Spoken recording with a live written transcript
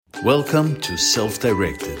Welcome to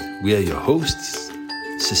Self-Directed. We are your hosts,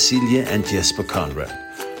 Cecilia and Jesper Conrad.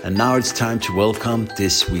 And now it's time to welcome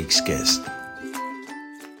this week's guest.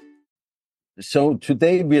 So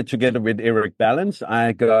today we are together with Erik Balance.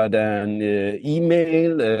 I got an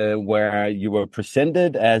email where you were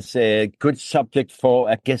presented as a good subject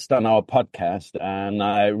for a guest on our podcast. And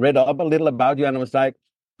I read up a little about you and I was like,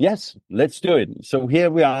 yes, let's do it. So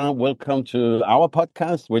here we are. Welcome to our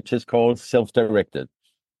podcast, which is called Self-Directed.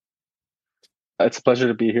 It's a pleasure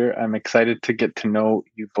to be here. I'm excited to get to know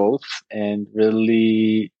you both and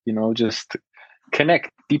really, just connect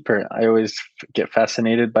deeper. I always get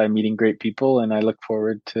fascinated by meeting great people, and I look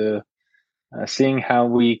forward to seeing how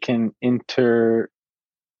we can interconnect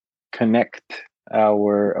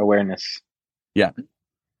our awareness. Yeah.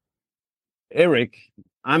 Erik,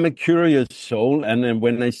 I'm a curious soul, and then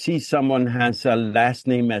when I see someone has a last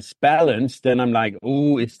name as Balance, then I'm like,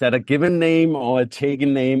 oh, is that a given name or a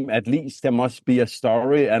taken name? At least there must be a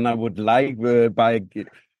story, and I would like by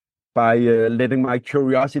letting my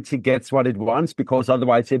curiosity get what it wants, because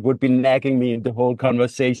otherwise it would be nagging me in the whole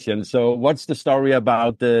conversation. So, what's the story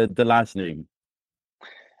about the last name?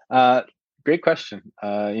 Great question.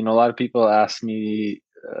 A lot of people ask me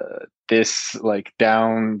this like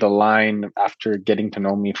down the line after getting to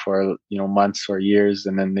know me for months or years,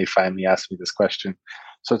 and then they finally ask me this question.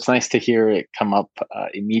 So it's nice to hear it come up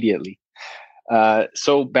immediately.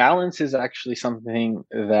 So balance is actually something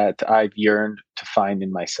that I've yearned to find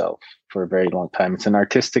in myself for a very long time. It's an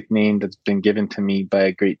artistic name that's been given to me by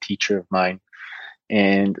a great teacher of mine,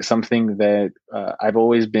 and something that I've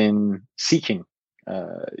always been seeking,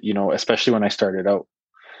 especially when I started out.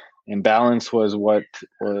 And balance was what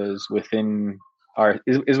was within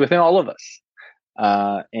is within all of us.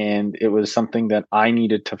 And it was something that I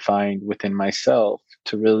needed to find within myself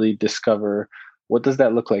to really discover what does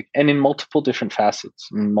that look like, and in multiple different facets,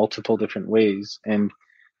 in multiple different ways. And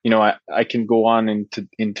I can go on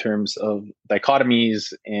in terms of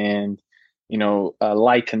dichotomies and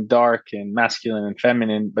light and dark and masculine and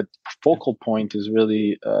feminine, but focal point is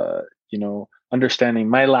really understanding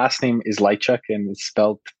my last name is Lajczak, and it's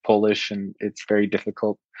spelled Polish, and it's very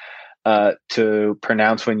difficult to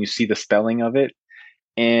pronounce when you see the spelling of it.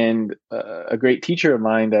 And a great teacher of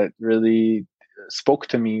mine that really spoke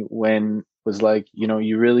to me when was like,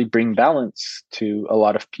 you really bring balance to a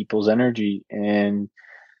lot of people's energy, and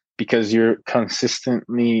because you're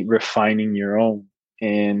consistently refining your own.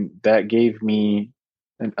 And that gave me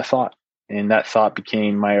a thought, and that thought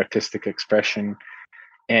became my artistic expression.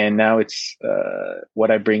 And now it's what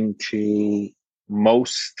I bring to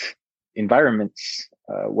most environments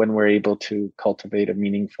when we're able to cultivate a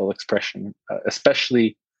meaningful expression,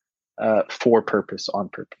 especially for purpose, on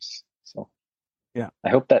purpose. So, yeah, I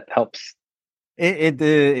hope that helps.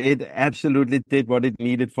 It absolutely did what it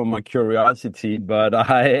needed for my curiosity, but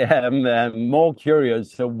I am more curious.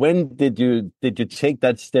 So, when did you take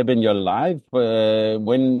that step in your life? Where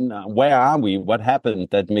are we? What happened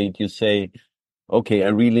that made you say, okay, I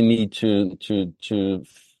really need to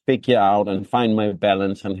figure out and find my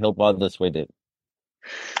balance and help others with it?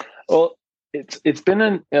 Well, it's been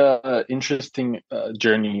an interesting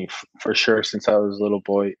journey for sure since I was a little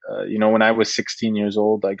boy. When I was 16 years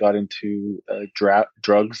old, I got into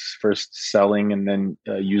drugs, first selling and then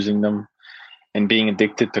using them, and being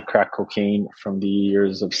addicted to crack cocaine from the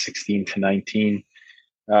years of 16 to 19,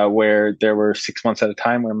 where there were 6 months at a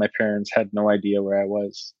time where my parents had no idea where I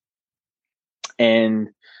was. And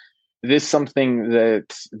this is something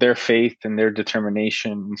that their faith and their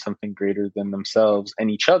determination in something greater than themselves and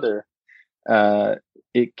each other,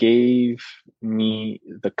 it gave me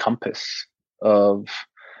the compass of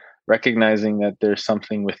recognizing that there's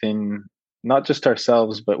something within not just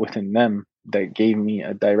ourselves, but within them, that gave me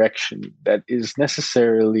a direction that is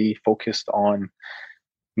necessarily focused on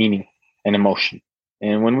meaning and emotion.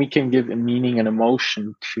 And when we can give a meaning and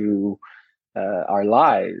emotion to our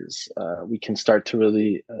lives, we can start to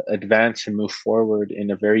really advance and move forward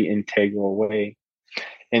in a very integral way.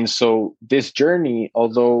 And so this journey,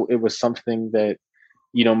 although it was something that,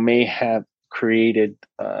 may have created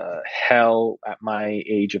hell at my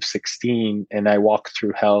age of 16, and I walked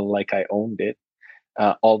through hell like I owned it,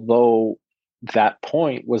 although that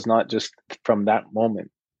point was not just from that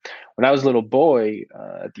moment. When I was a little boy,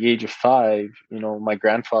 at the age of 5, my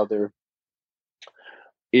grandfather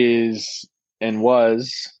is and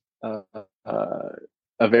was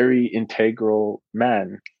a very integral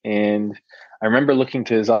man. And I remember looking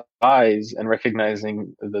to his eyes and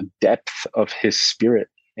recognizing the depth of his spirit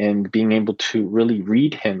and being able to really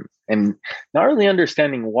read him, and not really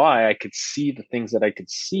understanding why I could see the things that I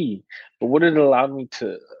could see, but what it allowed me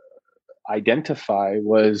to identify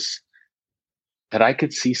was that I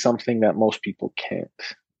could see something that most people can't.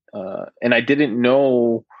 And I didn't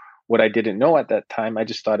know what I didn't know at that time. I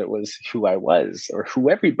just thought it was who I was or who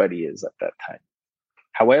everybody is at that time.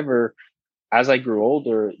 However, as I grew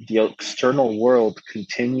older, the external world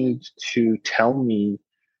continued to tell me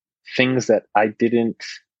things that I didn't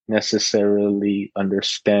necessarily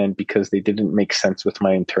understand because they didn't make sense with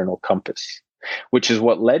my internal compass, which is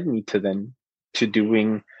what led me to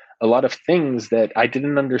doing a lot of things that I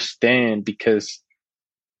didn't understand, because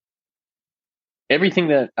everything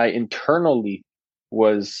that I internally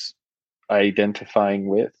was identifying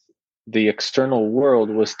with, the external world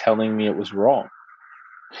was telling me it was wrong.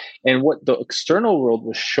 And what the external world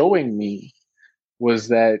was showing me was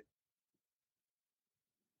that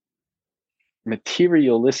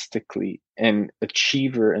materialistically an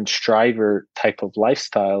achiever and striver type of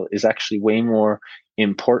lifestyle is actually way more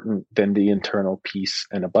important than the internal peace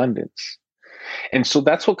and abundance. And so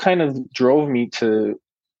that's what kind of drove me to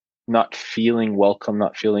not feeling welcome,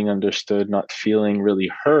 not feeling understood, not feeling really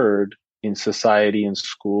heard in society and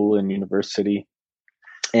school and university.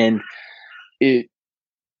 And it's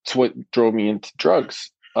what drove me into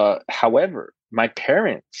drugs. However, my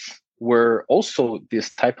parents were also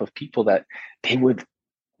this type of people that they would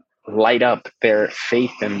light up their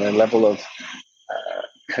faith and their level of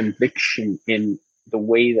conviction in the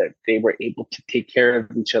way that they were able to take care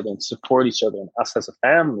of each other and support each other and us as a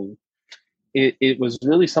family. It was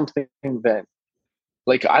really something that,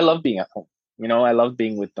 like, I love being at home. You know, I love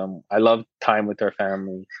being with them. I love time with our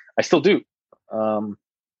family. I still do.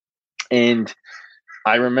 And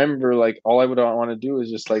I remember, like, all I would want to do is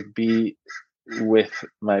just like be with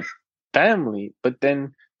my family. But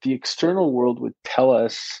then the external world would tell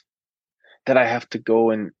us that I have to go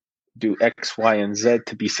and do X, Y, and Z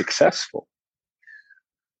to be successful.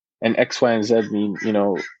 And X, Y, and Z mean, you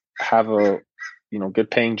know, have a, you know,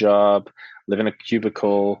 good paying job, live in a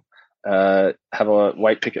cubicle, have a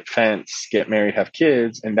white picket fence, get married, have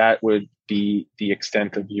kids, and that would be the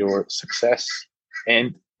extent of your success.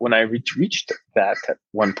 And when I reached that at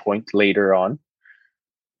one point later on,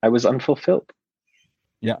 I was unfulfilled.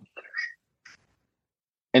 Yeah.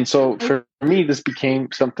 And so for me, this became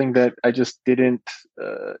something that I just didn't,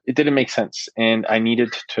 it didn't make sense. And I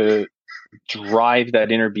needed to drive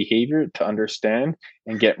that inner behavior to understand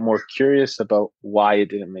and get more curious about why it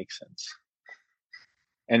didn't make sense.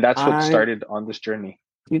 And that's what started on this journey.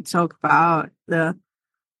 You talk about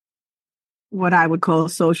what I would call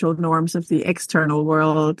social norms of the external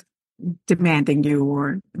world demanding you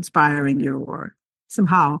or inspiring you or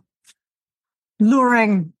somehow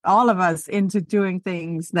luring all of us into doing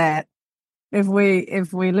things that if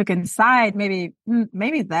we look inside, maybe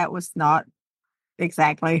that was not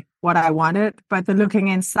exactly what I wanted, but the looking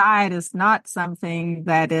inside is not something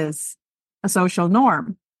that is a social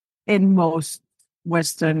norm in most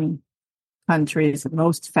Western countries,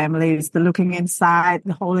 most families. The looking inside,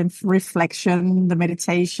 the whole reflection, the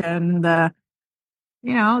meditation, the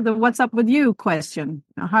what's up with you question.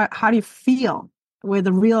 How do you feel? Where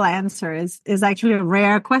the real answer is actually a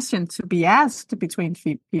rare question to be asked between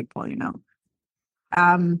people, you know.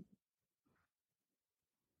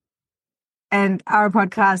 And our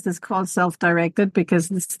podcast is called Self-Directed because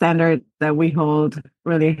the standard that we hold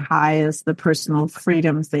really high is the personal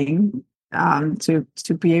freedom thing, to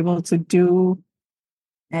be able to do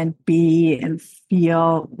and be and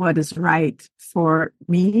feel what is right for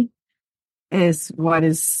me is what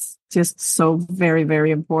is just so very,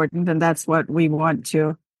 very important. And that's what we want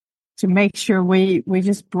to make sure we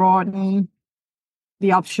just broaden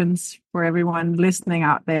the options for everyone listening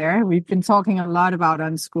out there. We've been talking a lot about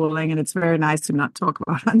unschooling, and it's very nice to not talk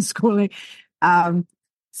about unschooling.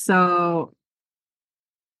 So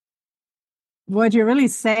what you're really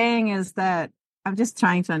saying is that, I'm just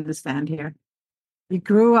trying to understand here. You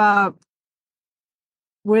grew up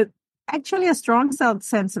with actually a strong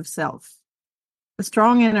sense of self, a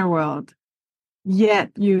strong inner world,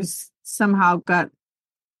 yet you somehow got,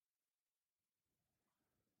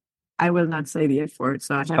 I will not say the F word,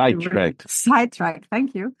 so I have sidetracked. Sidetracked,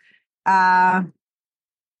 thank you. By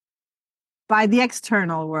the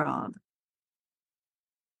external world.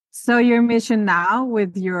 So your mission now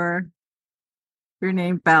with your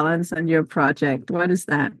name Balance and your project, what is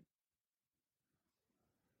that?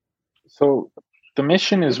 So the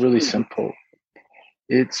mission is really simple.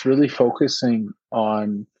 It's really focusing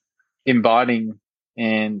on embodying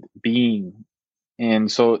and being.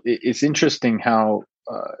 And so it's interesting how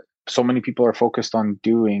so many people are focused on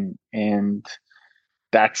doing, and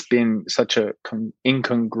that's been such a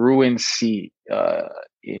incongruency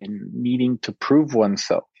in needing to prove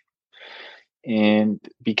oneself. And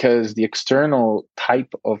because the external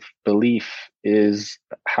type of belief is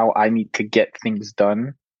how I need to get things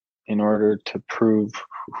done in order to prove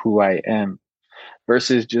who I am,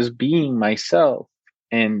 versus just being myself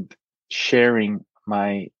and sharing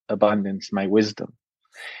my abundance, my wisdom.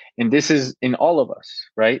 And this is in all of us,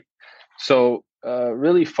 right? So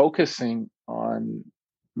really focusing on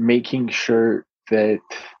making sure that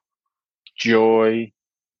joy,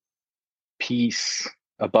 peace,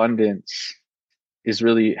 abundance is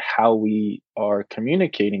really how we are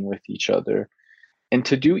communicating with each other, and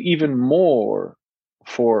to do even more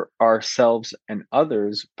for ourselves and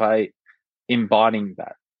others by embodying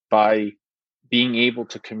that, by being able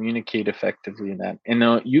to communicate effectively in that,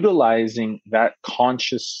 and utilizing that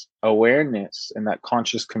conscious awareness and that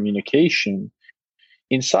conscious communication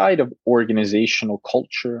inside of organizational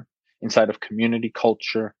culture, inside of community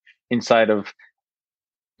culture, inside of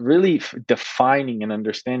really defining and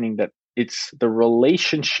understanding that it's the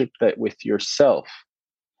relationship that with yourself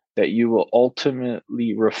that you will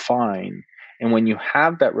ultimately refine. And when you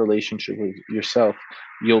have that relationship with yourself,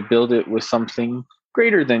 you'll build it with something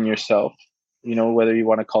greater than yourself, whether you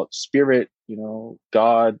want to call it spirit,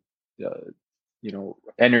 God,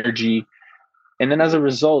 energy. And then as a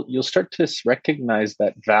result, you'll start to recognize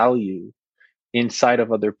that value inside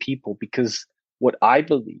of other people, because what I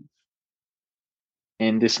believe,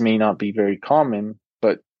 and this may not be very common,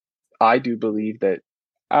 but I do believe that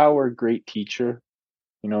our great teacher,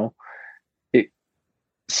 it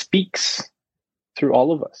speaks through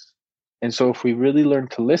all of us. And so if we really learn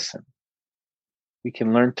to listen, we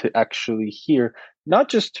can learn to actually hear, not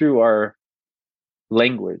just through our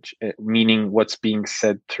language, meaning what's being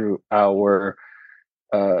said through our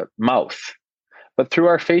mouth, but through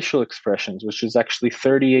our facial expressions, which is actually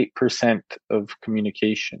 38% of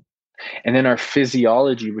communication. And then our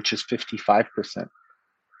physiology, which is 55%.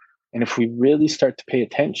 And if we really start to pay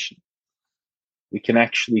attention, we can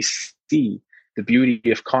actually see the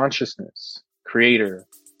beauty of consciousness, creator,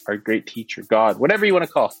 our great teacher, God, whatever you want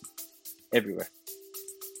to call it, everywhere.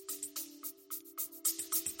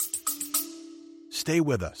 Stay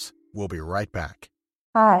with us. We'll be right back.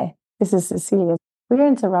 Hi, this is Cecilia. We're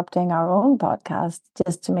interrupting our own podcast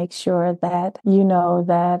just to make sure that you know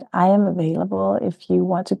that I am available if you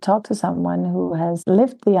want to talk to someone who has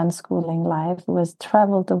lived the unschooling life, who has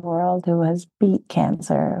traveled the world, who has beat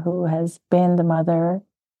cancer, who has been the mother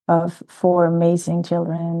of 4 amazing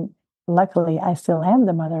children. Luckily, I still am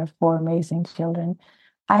the mother of 4 amazing children.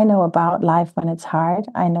 I know about life when it's hard.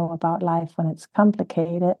 I know about life when it's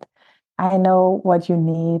complicated. I know what you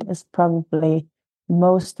need is probably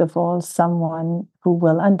most of all someone who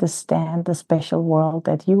will understand the special world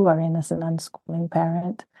that you are in as an unschooling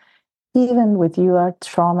parent, even with your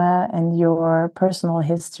trauma and your personal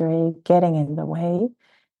history getting in the way.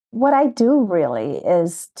 What I do really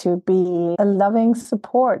is to be a loving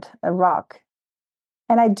support, a rock.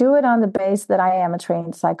 And I do it on the base that I am a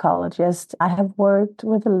trained psychologist. I have worked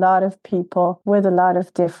with a lot of people with a lot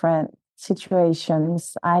of different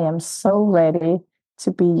situations. I am so ready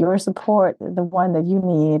to be your support, the one that you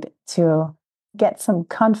need to get some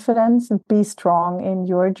confidence and be strong in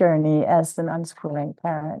your journey as an unschooling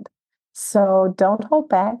parent. So don't hold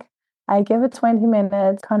back. I give a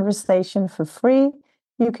 20-minute conversation for free.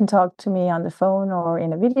 You can talk to me on the phone or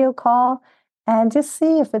in a video call and just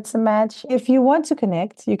see if it's a match. If you want to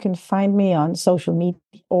connect, you can find me on social media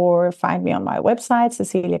or find me on my website,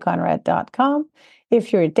 ceciliaconrad.com.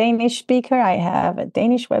 If you're a Danish speaker, I have a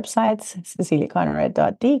Danish website,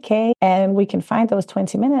 ceciliaconrad.dk, and we can find those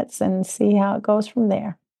 20 minutes and see how it goes from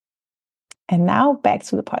there. And now back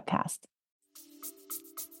to the podcast.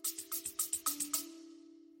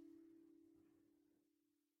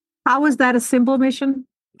 How was that a simple mission?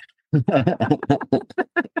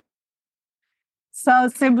 So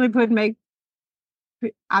simply put,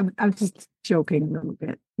 I'm just joking a little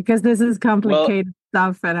bit because this is complicated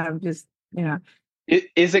stuff, and I'm just,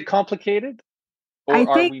 Is it complicated, or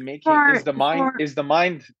are we making? Is the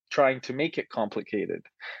mind trying to make it complicated?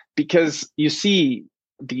 Because you see,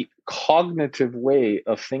 the cognitive way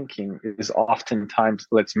of thinking is oftentimes,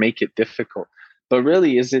 let's make it difficult. But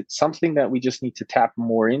really, is it something that we just need to tap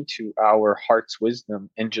more into our heart's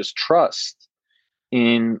wisdom and just trust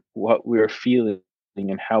in what we're feeling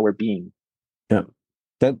and how we're being? Yeah,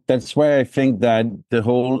 that's why I think that the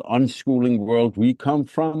whole unschooling world we come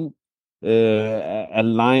from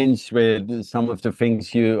aligns with some of the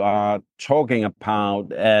things you are talking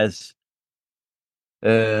about, as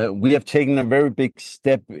we have taken a very big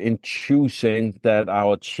step in choosing that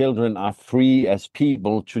our children are free as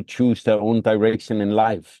people to choose their own direction in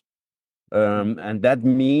life. And that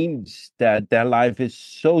means that their life is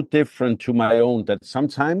so different to my own that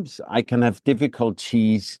sometimes I can have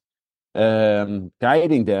difficulties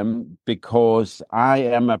guiding them, because I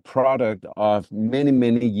am a product of many,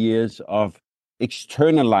 many years of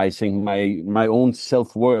externalizing my own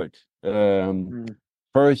self-worth.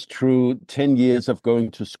 First through 10 years of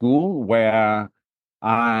going to school, where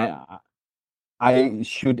I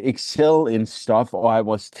should excel in stuff, or I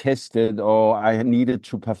was tested, or I needed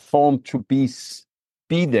to perform to be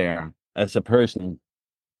there as a person.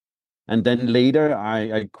 And then later,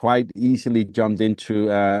 I quite easily jumped into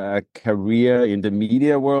a career in the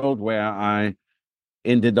media world, where I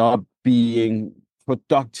ended up being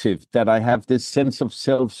productive, that I have this sense of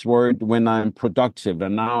self-worth when I'm productive.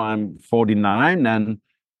 And now I'm 49,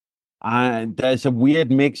 and there's a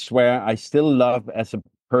weird mix where I still love as a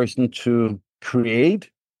person to create,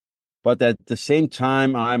 but at the same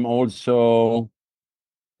time, I'm also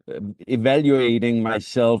evaluating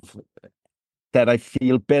myself, that I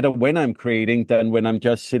feel better when I'm creating than when I'm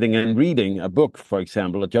just sitting and reading a book, for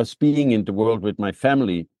example, or just being in the world with my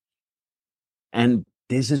family. And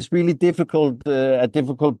this is really difficult, a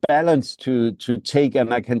difficult balance to take.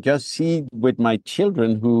 And I can just see with my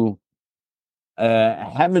children who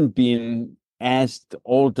haven't been asked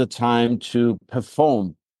all the time to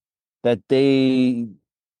perform, that they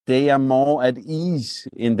are more at ease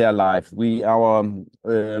in their life. Our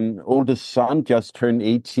oldest son just turned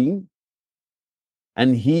 18,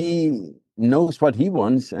 and he knows what he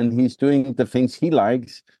wants, and he's doing the things he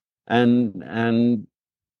likes, and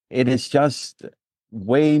it is just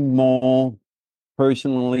way more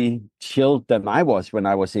personally chilled than I was when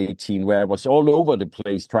I was 18, where I was all over the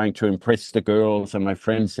place trying to impress the girls and my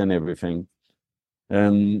friends and everything.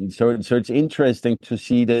 So it's interesting to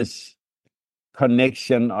see this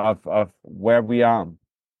connection of where we are.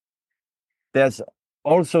 There's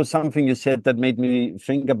also something you said that made me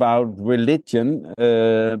think about religion,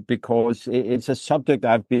 because it's a subject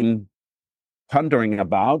I've been pondering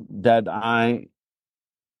about, that I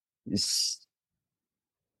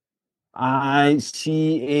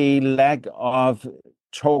see a lack of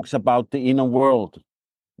talks about the inner world,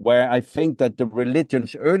 where I think that the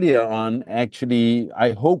religions earlier on, actually,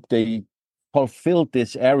 I hope they fulfilled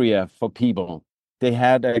this area for people. They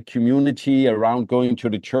had a community around going to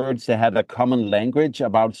the church. They had a common language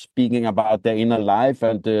about speaking about their inner life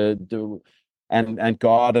and and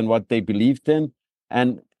God and what they believed in.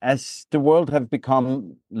 And as the world have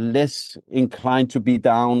become less inclined to be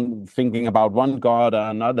down thinking about one God or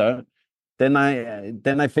another, then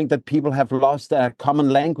I think that people have lost a common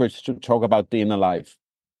language to talk about the inner life.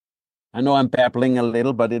 I know I'm babbling a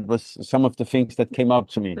little, but it was some of the things that came up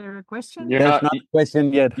to me. Is there a question? There's not a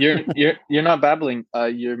question yet. You're not babbling.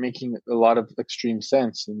 You're making a lot of extreme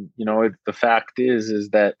sense, and the fact is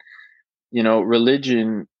that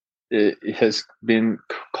religion has been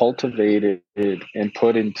cultivated and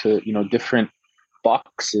put into different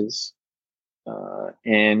boxes,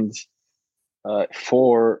 and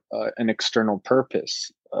for an external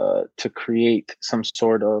purpose, to create some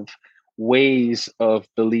sort of ways of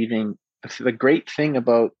believing. The great thing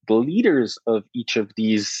about the leaders of each of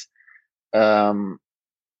these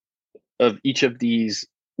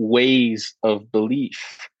ways of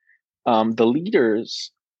belief, the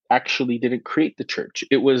leaders actually didn't create the church.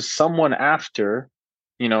 It was someone after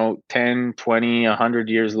 10, 20, 100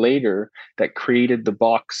 years later that created the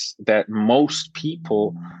box that most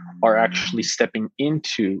people are actually stepping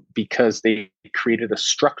into, because they created a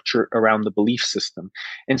structure around the belief system.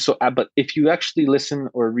 And so, but if you actually listen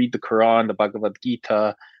or read the Quran, the Bhagavad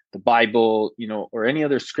Gita, the Bible, or any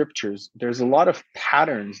other scriptures, there's a lot of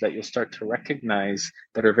patterns that you'll start to recognize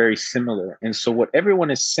that are very similar. And so what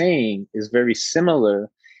everyone is saying is very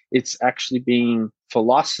similar. It's actually being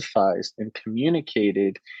philosophized and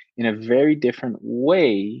communicated in a very different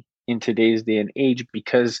way in today's day and age,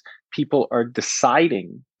 because people are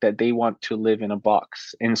deciding that they want to live in a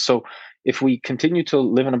box. And so if we continue to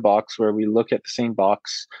live in a box where we look at the same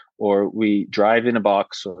box, or we drive in a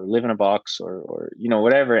box, or live in a box, or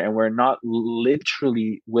whatever, and we're not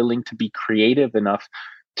literally willing to be creative enough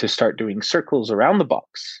to start doing circles around the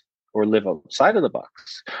box or live outside of the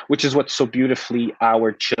box, which is what so beautifully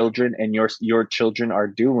our children and your children are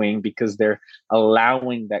doing, because they're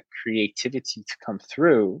allowing that creativity to come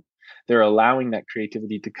through. They're allowing that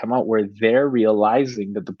creativity to come out, where they're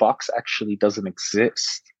realizing that the box actually doesn't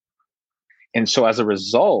exist. And so as a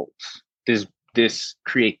result, this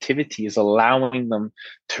creativity is allowing them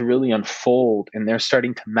to really unfold, and they're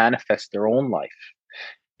starting to manifest their own life.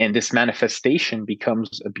 And this manifestation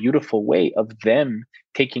becomes a beautiful way of them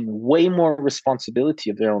taking way more responsibility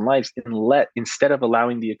of their own lives, and instead of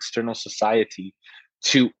allowing the external society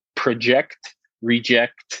to project,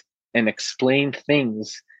 reject, and explain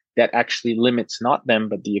things that actually limits not them,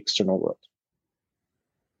 but the external world.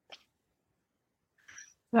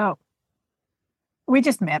 So we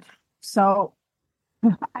just met. So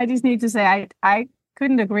I just need to say I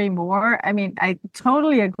couldn't agree more. I mean, I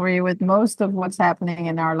totally agree with most of what's happening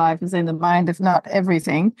in our life is in the mind, if not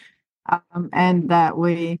everything. And that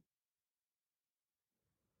we,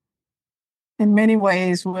 in many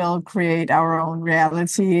ways, will create our own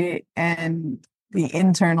reality. And the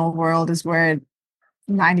internal world is where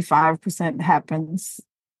 95% happens.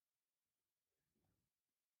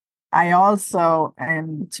 I also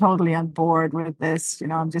am totally on board with this.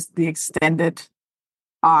 I'm just the extended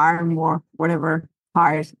arm or whatever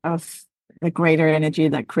part of the greater energy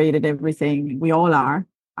that created everything. We all are.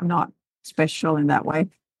 I'm not special in that way.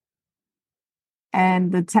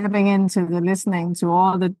 And the tapping into the listening to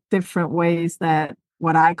all the different ways that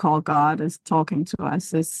what I call God is talking to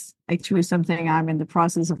us is actually something I'm in the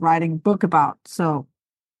process of writing a book about. So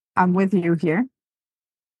I'm with you here.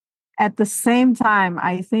 At the same time,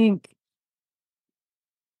 I think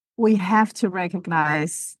we have to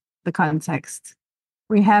recognize the context.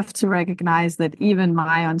 We have to recognize that even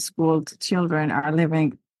my unschooled children are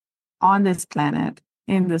living on this planet,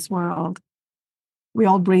 in this world. We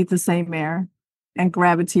all breathe the same air, and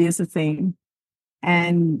gravity is a thing.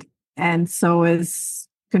 And so is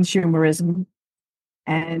consumerism.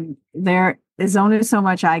 And there is only so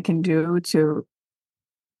much I can do to,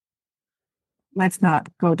 let's not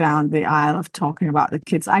go down the aisle of talking about the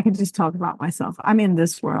kids. I can just talk about myself. I'm in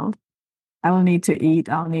this world. I will need to eat.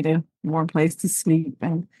 I'll need a warm place to sleep.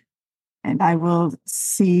 And I will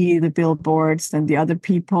see the billboards and the other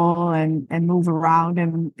people and move around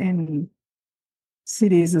in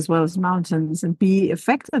cities as well as mountains and be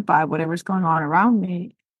affected by whatever's going on around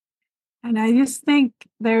me. And I just think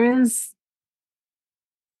there is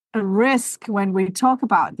a risk when we talk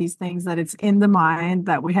about these things that it's in the mind,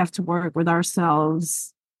 that we have to work with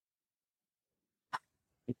ourselves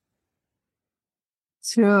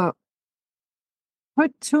to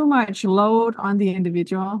put too much load on the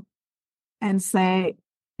individual and say,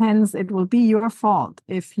 hence, it will be your fault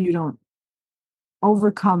if you don't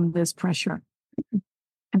overcome this pressure.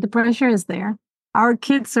 And the pressure is there. Our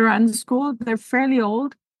kids are in school, they're fairly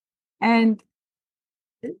old, and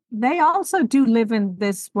they also do live in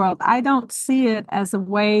this world. I don't see it as a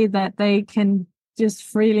way that they can just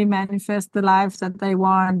freely manifest the lives that they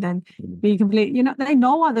want and be complete. They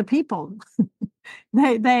know other people.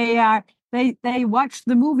 They watch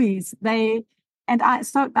the movies. I'm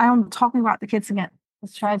talking about the kids again.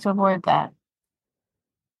 Let's try to avoid that.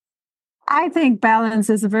 I think balance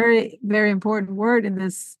is a very, very important word in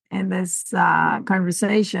this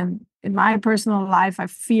conversation. In my personal life, I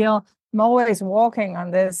feel I'm always walking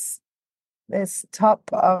on this top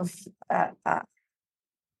of a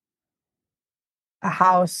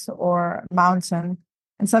house or a mountain,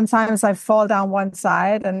 and sometimes I fall down one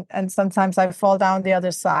side, and sometimes I fall down the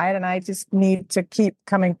other side, and I just need to keep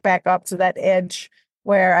coming back up to that edge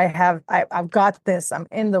where I've got this. I'm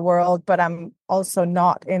in the world, but I'm also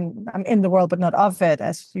not in. I'm in the world, but not of it,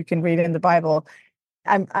 as you can read in the Bible.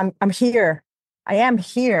 I'm here. I am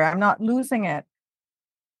here. I'm not losing it,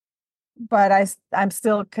 but I'm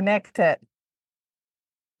still connected.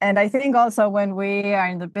 And I think also when we are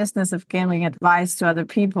in the business of giving advice to other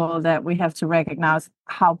people, that we have to recognize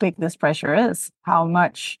how big this pressure is, how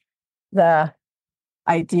much the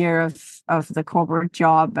idea of the corporate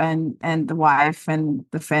job and the wife and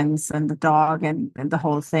the fence and the dog and the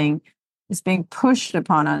whole thing is being pushed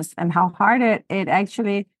upon us, and how hard it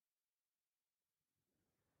actually.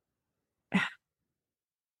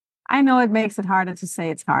 I know it makes it harder to say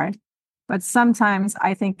it's hard, but sometimes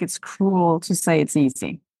I think it's cruel to say it's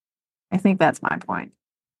easy. I think that's my point.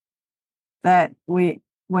 That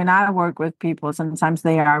when I work with people, sometimes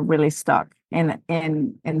they are really stuck in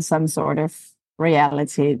some sort of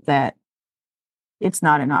reality that it's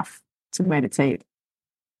not enough to meditate.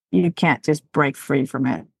 You can't just break free from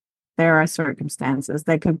it. There are circumstances.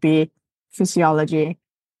 There could be physiology.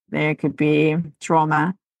 There could be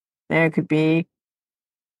trauma. There could be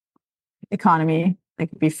economy. There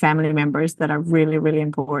could be family members that are really, really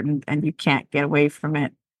important, and you can't get away from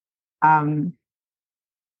it.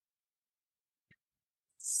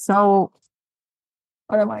 So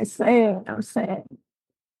what am I saying? I'm saying,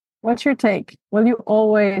 what's your take? Will you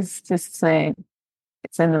always just say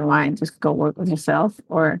it's in the mind, just go work with yourself?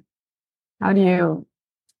 Or how do you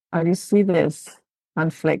see this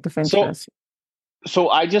conflict of interest? So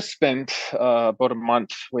I just spent about a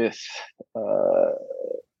month with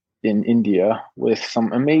in India with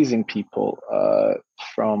some amazing people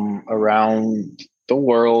from around the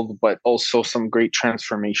world, but also some great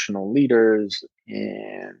transformational leaders.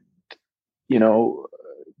 And, you know,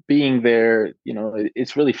 being there, you know,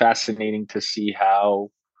 it's really fascinating to see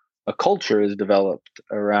how a culture is developed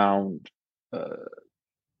around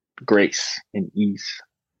grace and ease.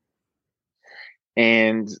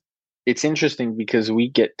 And it's interesting because we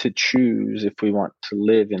get to choose if we want to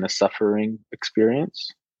live in a suffering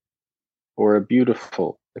experience or a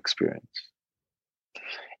beautiful experience.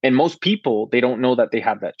 And most people, they don't know that they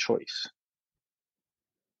have that choice.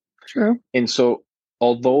 True. And so,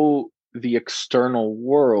 although the external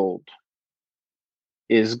world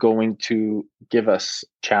is going to give us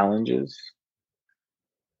challenges,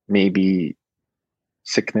 maybe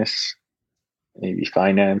sickness, maybe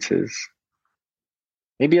finances,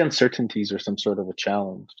 maybe uncertainties or some sort of a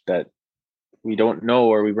challenge that we don't know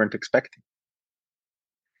or we weren't expecting.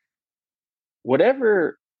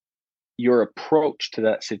 Whatever your approach to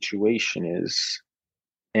that situation is,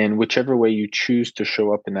 and whichever way you choose to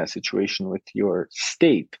show up in that situation with your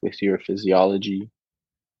state, with your physiology,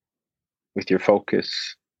 with your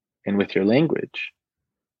focus, and with your language,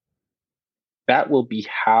 that will be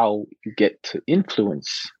how you get to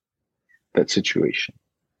influence that situation.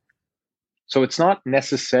 So it's not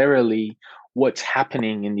necessarily what's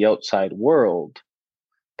happening in the outside world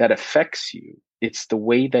that affects you. It's the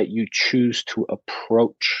way that you choose to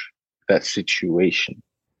approach that situation.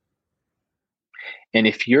 And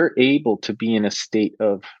if you're able to be in a state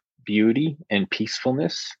of beauty and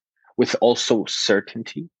peacefulness with also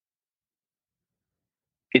certainty,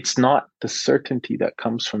 it's not the certainty that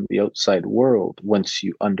comes from the outside world once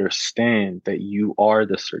you understand that you are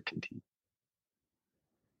the certainty.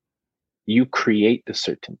 You create the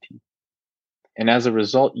certainty. And as a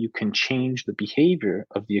result, you can change the behavior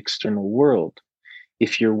of the external world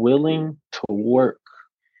if you're willing to work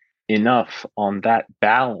enough on that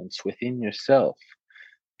balance within yourself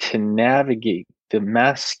to navigate the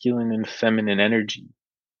masculine and feminine energy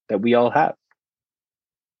that we all have.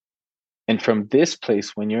 And from this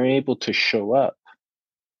place, when you're able to show up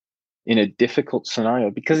in a difficult scenario,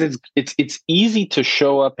 because it's easy to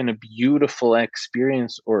show up in a beautiful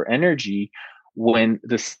experience or energy when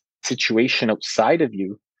the situation outside of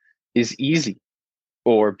you is easy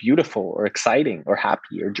or beautiful or exciting or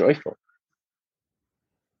happy or joyful.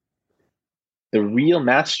 The real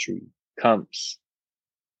mastery comes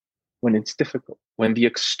when it's difficult, when the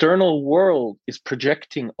external world is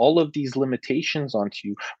projecting all of these limitations onto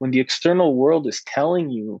you, when the external world is telling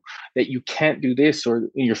you that you can't do this, or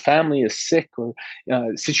your family is sick, or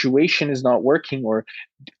situation is not working, or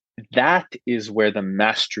that is where the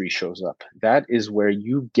mastery shows up. That is where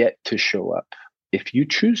you get to show up if you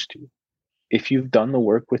choose to, if you've done the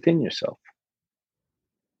work within yourself.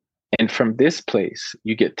 And from this place,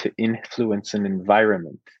 you get to influence an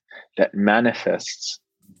environment that manifests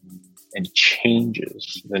and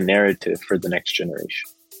changes the narrative for the next generation.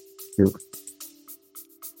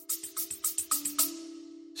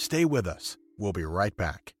 Stay with us. We'll be right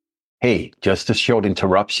back. Hey, just a short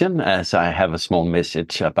interruption as I have a small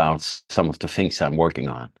message about some of the things I'm working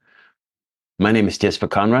on. My name is Jesper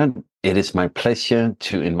Conrad. It is my pleasure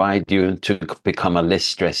to invite you to become a less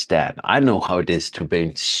stressed dad. I know how it is to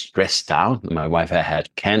be stressed out. My wife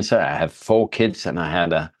had cancer. I have 4 kids, and I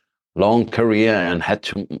had a long career and had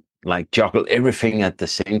to juggle everything at the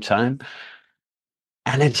same time.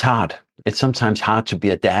 And it's hard. It's sometimes hard to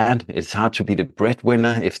be a dad. It's hard to be the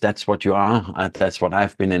breadwinner, if that's what you are. That's what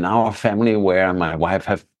I've been in our family, where my wife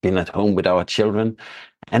have been at home with our children.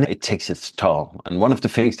 And it takes its toll. And one of the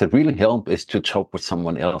things that really help is to talk with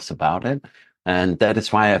someone else about it. And that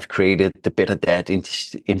is why I've created the Better Dad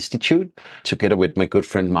Institute together with my good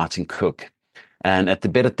friend Martin Cook. And at the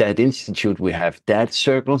Better Dad Institute, we have dad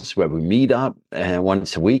circles where we meet up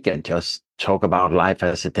once a week and just talk about life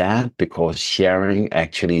as a dad, because sharing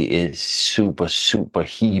actually is super, super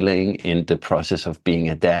healing in the process of being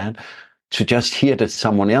a dad. To just hear that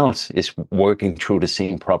someone else is working through the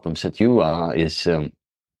same problems that you are is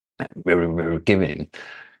very, very giving.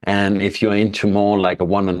 And if you're into more like a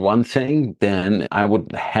one-on-one thing, then I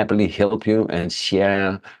would happily help you and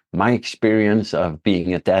share my experience of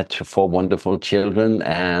being a dad to 4 wonderful children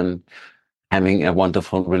and having a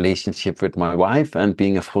wonderful relationship with my wife and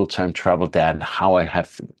being a full-time travel dad, how I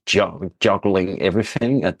have juggling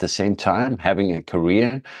everything at the same time, having a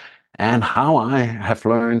career, and how I have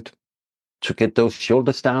learned to get those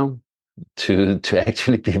shoulders down, to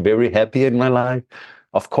actually be very happy in my life,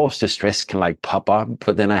 of course, the stress can like pop up,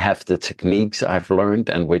 but then I have the techniques I've learned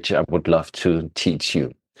and which I would love to teach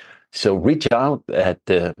you. So reach out at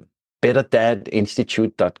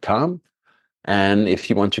betterdadinstitute.com. And if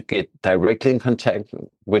you want to get directly in contact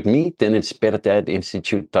with me, then it's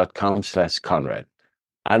betterdadinstitute.com/Conrad.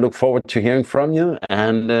 I look forward to hearing from you,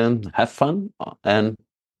 and have fun. And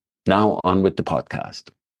now on with the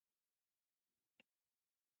podcast.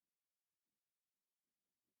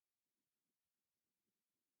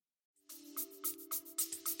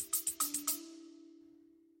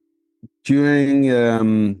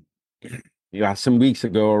 During some weeks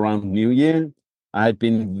ago around New Year, I had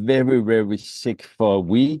been very, very sick for a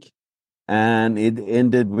week, and it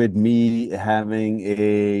ended with me having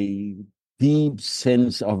a deep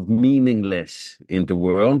sense of meaningless in the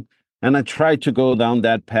world. And I tried to go down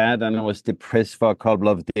that path, and I was depressed for a couple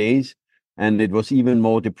of days. And it was even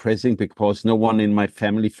more depressing because no one in my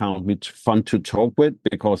family found me fun to talk with,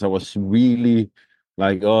 because I was really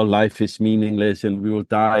like, oh, life is meaningless and we will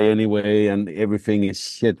die anyway, and everything is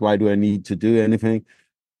shit. Why do I need to do anything?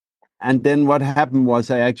 And then what happened was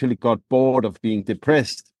I actually got bored of being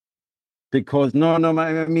depressed, because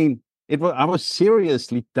I mean, I was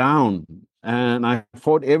seriously down, and I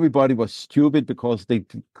thought everybody was stupid because they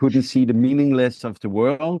couldn't see the meaningless of the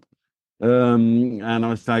world. And I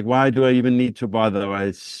was like, why do I even need to bother?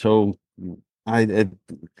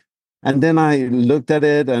 And then I looked at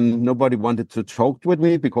it, and nobody wanted to talk with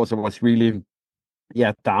me because I was really,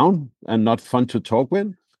 down and not fun to talk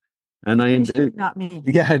with. And not me.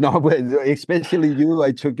 Yeah, no, especially you.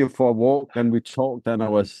 I took you for a walk and we talked, and I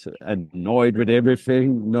was annoyed with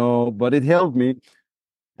everything. No, but it helped me.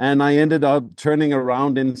 And I ended up turning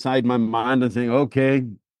around inside my mind and saying, okay,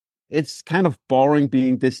 it's kind of boring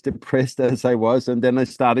being this depressed as I was. And then I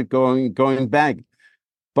started going back.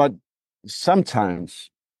 But sometimes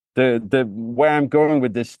the where I'm going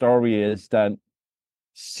with this story is that,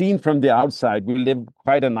 seen from the outside, we live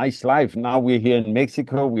quite a nice life. Now we're here in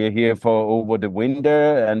Mexico. We're here for over the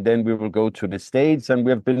winter, and then we will go to the States. And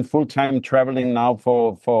we have been full-time traveling now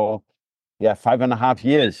for 5.5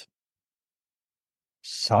 years.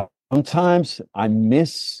 Sometimes I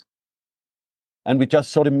miss, and we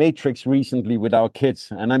just saw The Matrix recently with our kids,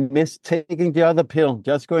 and I miss taking the other pill,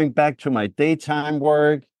 just going back to my daytime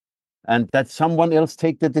work, and that someone else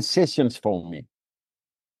take the decisions for me.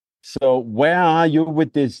 So where are you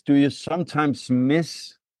with this? Do you sometimes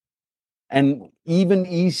miss an even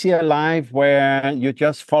easier life where you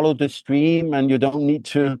just follow the stream and you don't need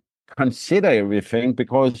to consider everything?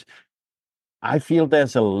 Because I feel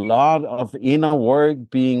there's a lot of inner work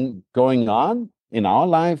going on in our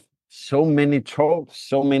life. So many talks,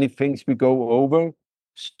 so many things we go over.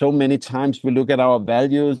 So many times we look at our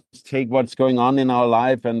values, take what's going on in our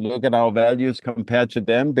life and look at our values compared to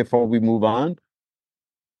them before we move on.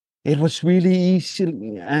 It was really easy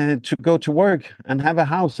to go to work and have a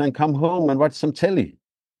house and come home and watch some telly.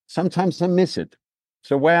 Sometimes I miss it.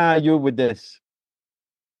 So where are you with this?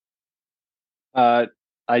 I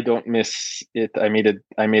don't miss it. I made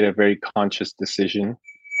a very conscious decision,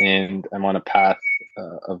 and I'm on a path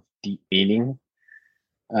of deep meaning.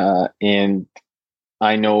 And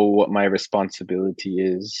I know what my responsibility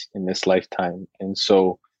is in this lifetime. And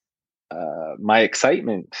so my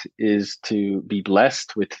excitement is to be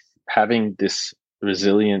blessed with having this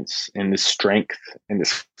resilience and this strength and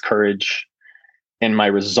this courage and my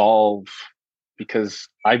resolve, because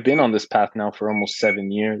I've been on this path now for almost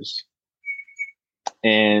 7 years.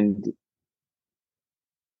 And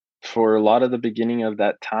for a lot of the beginning of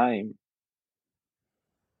that time,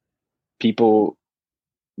 people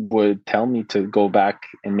would tell me to go back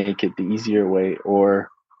and make it the easier way, or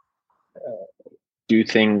do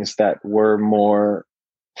things that were more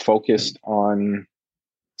focused on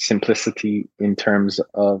simplicity in terms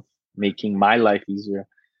of making my life easier.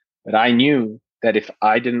 But I knew that if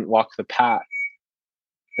I didn't walk the path,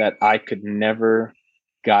 that I could never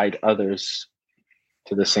guide others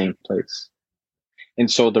to the same place. And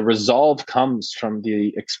so the resolve comes from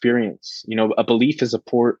the experience. You know, a belief is a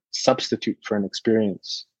poor substitute for an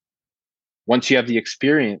experience. Once you have the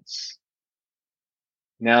experience,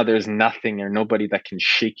 now there's nothing or nobody that can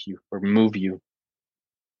shake you or move you.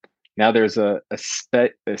 Now there's a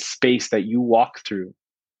space that you walk through.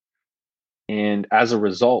 And as a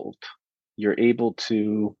result, you're able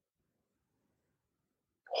to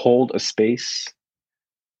hold a space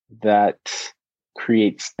that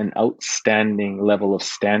creates an outstanding level of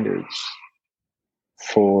standards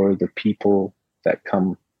for the people that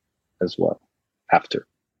come as well after.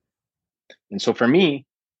 And so for me,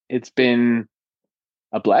 it's been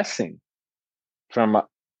a blessing from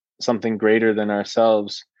something greater than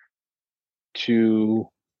ourselves to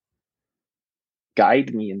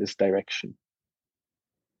guide me in this direction.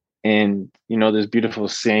 And, this beautiful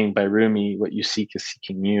saying by Rumi, what you seek is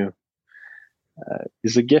seeking you,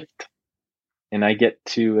 is a gift. And I get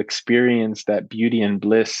to experience that beauty and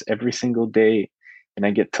bliss every single day. And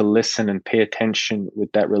I get to listen and pay attention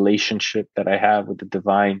with that relationship that I have with the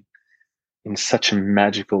divine in such a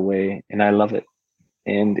magical way. And I love it.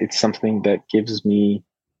 And it's something that gives me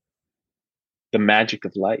the magic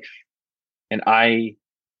of life. And I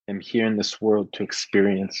am here in this world to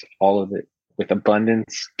experience all of it with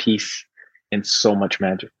abundance, peace, and so much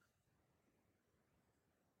magic.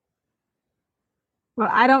 Well,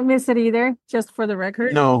 I don't miss it either, just for the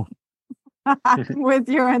record. No. With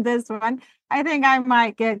you on this one. I think I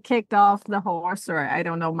might get kicked off the horse, or I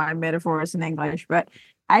don't know my metaphors in English, but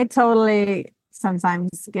I totally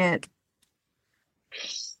sometimes get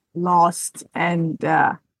lost and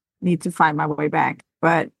need to find my way back.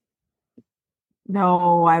 But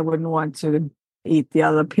no, I wouldn't want to eat the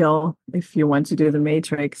other pill if you want to do the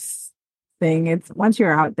Matrix thing. It's once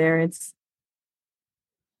you're out there, it's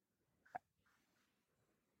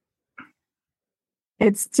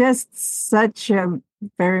just such a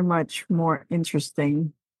very much more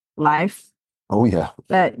interesting life. Oh, yeah.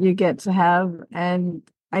 That you get to have. And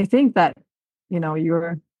I think that,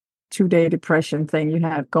 your 2-day depression thing you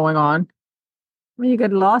have going on, when you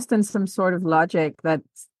get lost in some sort of logic that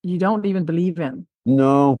you don't even believe in.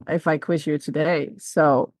 No. If I quiz you today.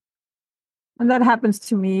 So, and that happens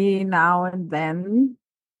to me now and then.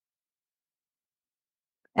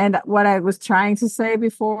 And what I was trying to say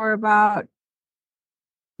before about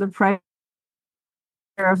the pressure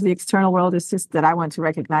of the external world is just that I want to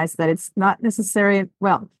recognize that it's not necessary.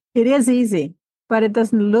 Well, it is easy, but it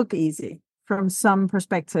doesn't look easy from some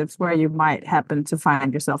perspectives where you might happen to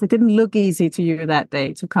find yourself. It didn't look easy to you that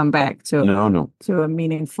day to come back to a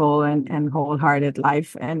meaningful and wholehearted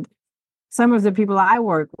life. And some of the people I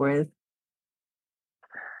work with,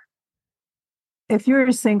 if you're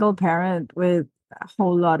a single parent with a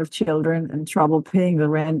whole lot of children and trouble paying the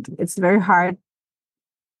rent, it's very hard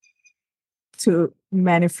to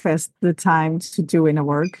manifest the time to do inner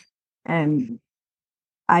work. And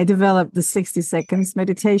I developed the 60 seconds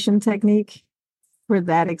meditation technique for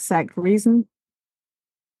that exact reason.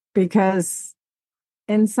 Because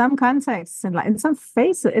in some contexts and in some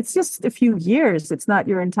phases, it's just a few years. It's not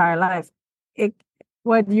your entire life.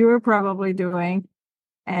 What you're probably doing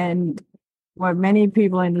and what many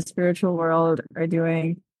people in the spiritual world are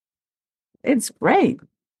doing, it's great.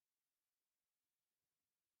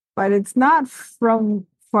 But it's not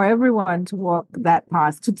for everyone to walk that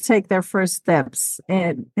path, to take their first steps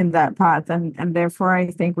in that path. And therefore,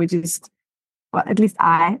 I think we just, well, at least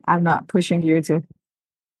I'm not pushing you to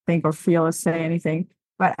think or feel or say anything,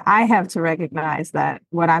 but I have to recognize that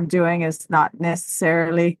what I'm doing is not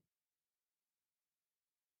necessarily,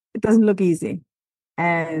 it doesn't look easy.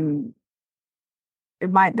 And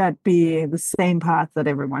it might not be the same path that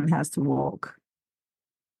everyone has to walk,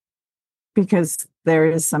 because there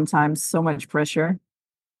is sometimes so much pressure.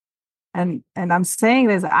 And I'm saying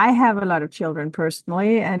this, I have a lot of children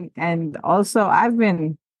personally, and also I've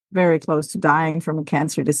been very close to dying from a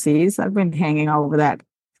cancer disease. I've been hanging over that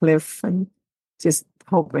cliff and just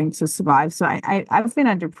hoping to survive. So I've been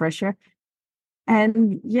under pressure.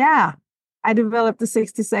 And yeah, I developed the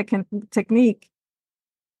 60-second technique,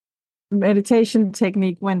 meditation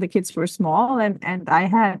technique, when the kids were small, and I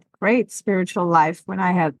had great spiritual life when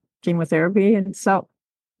I had chemotherapy. And so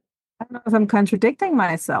I don't know if I'm contradicting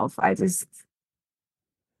myself. I don't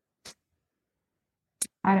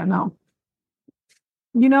know.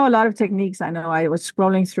 A lot of techniques. I know I was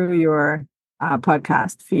scrolling through your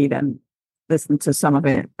podcast feed and listened to some of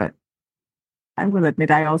it, but I will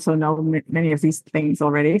admit I also know many of these things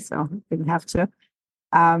already, so I didn't have to.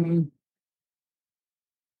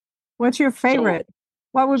 What's your favorite?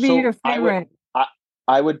 What would be your favorite?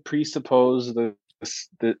 I would presuppose that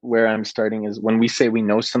where I'm starting is when we say we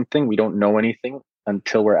know something, we don't know anything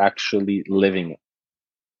until we're actually living it.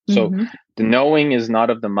 So the knowing is not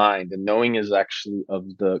of the mind. The knowing is actually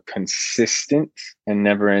of the consistent and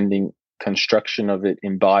never-ending construction of it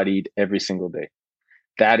embodied every single day.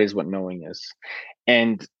 That is what knowing is.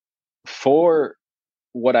 And for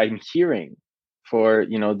what I'm hearing, for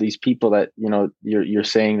these people that you're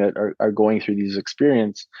saying that are going through these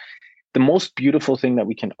experiences, the most beautiful thing that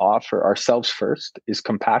we can offer ourselves first is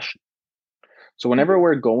compassion. So whenever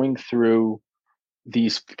we're going through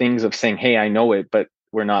these things of saying, hey, I know it, but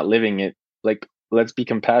we're not living it, let's be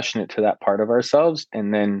compassionate to that part of ourselves,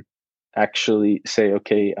 and then actually say,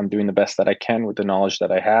 okay, I'm doing the best that I can with the knowledge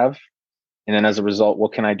that I have. And then as a result,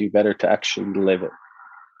 what can I do better to actually live it?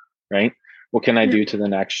 Right? What can I do to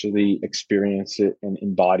then actually experience it and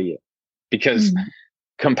embody it? Because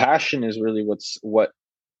compassion is really what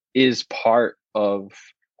is part of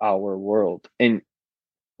our world. And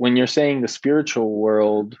when you're saying the spiritual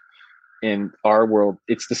world and our world,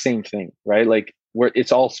 it's the same thing, right? Like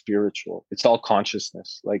it's all spiritual, it's all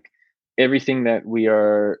consciousness. Like everything that we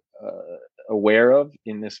are aware of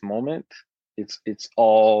in this moment, it's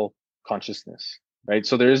all consciousness, right?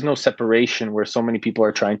 So there is no separation where so many people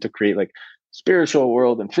are trying to create like spiritual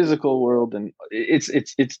world and physical world, and it's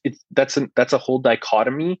that's a whole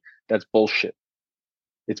dichotomy. That's bullshit.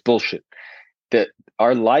 It's bullshit. That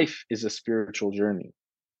our life is a spiritual journey.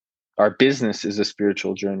 Our business is a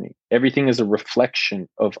spiritual journey. Everything is a reflection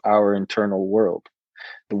of our internal world.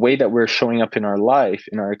 The way that we're showing up in our life,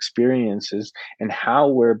 in our experiences, and how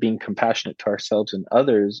we're being compassionate to ourselves and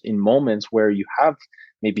others in moments where you have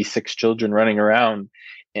maybe 6 children running around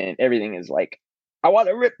and everything is like, I want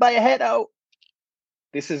to rip my head out.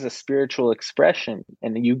 This is a spiritual expression,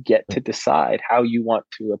 and you get to decide how you want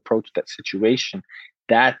to approach that situation.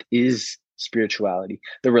 That is spirituality.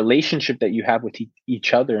 The relationship that you have with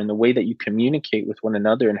each other and the way that you communicate with one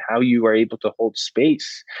another and how you are able to hold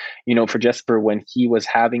space. You know, for Jesper, when he was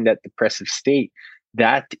having that depressive state,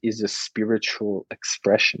 that is a spiritual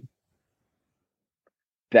expression.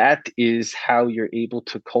 That is how you're able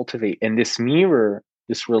to cultivate. And this mirror,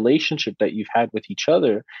 this relationship that you've had with each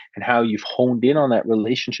other and how you've honed in on that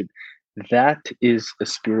relationship, that is a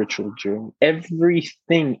spiritual journey.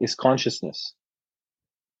 Everything is consciousness.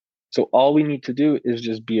 So all we need to do is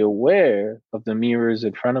just be aware of the mirrors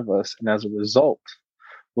in front of us. And as a result,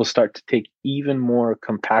 we'll start to take even more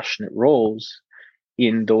compassionate roles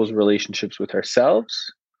in those relationships with ourselves,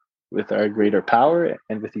 with our greater power,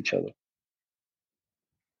 and with each other.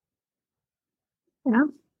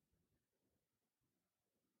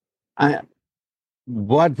 Yeah.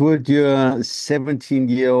 What would your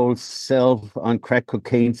 17-year-old self on crack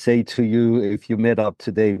cocaine say to you if you met up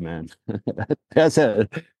today, man? There's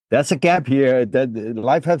a gap here that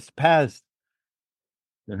life has passed.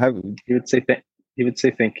 He would say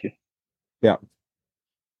thank you. Yeah.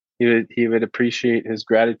 He would appreciate his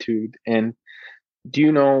gratitude. And do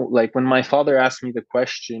you know, like when my father asked me the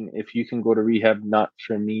question, if you can go to rehab, not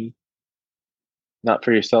for me, not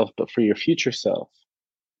for yourself, but for your future self,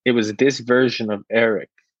 it was this version of Eric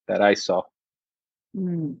that I saw.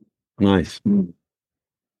 Nice.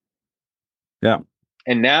 Yeah.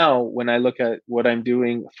 And now when I look at what I'm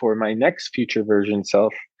doing for my next future version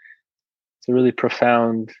self, it's a really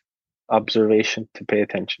profound observation to pay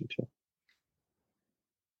attention to.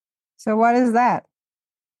 So what is that?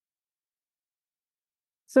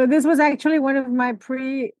 So this was actually one of my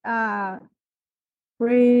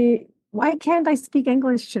why can't I speak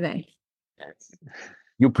English today?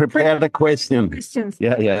 You prepared a question. Questions.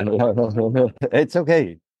 Yeah. It's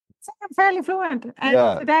okay. So I'm fairly fluent.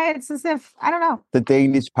 And today it's as if, I don't know. The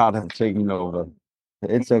Danish part has taken over.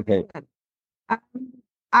 It's okay.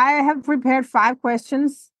 I have prepared 5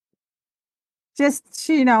 questions. Just,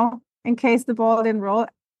 in case the ball didn't roll,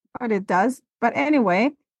 but it does. But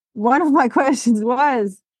anyway, one of my questions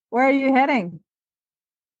was, where are you heading?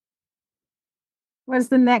 What's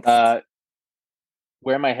the next?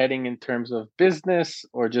 Where am I heading in terms of business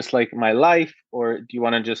or just like my life? Or do you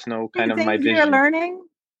want to just know kind of my vision? You're learning?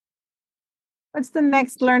 What's the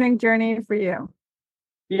next learning journey for you?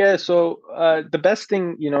 Yeah, so the best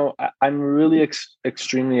thing, I'm really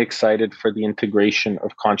extremely excited for the integration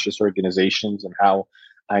of conscious organizations and how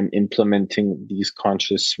I'm implementing these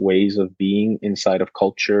conscious ways of being inside of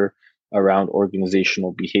culture around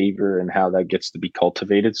organizational behavior and how that gets to be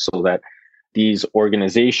cultivated so that these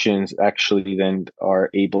organizations actually then are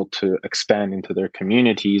able to expand into their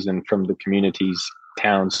communities and from the communities,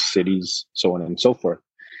 towns, cities, so on and so forth.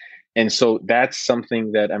 And so that's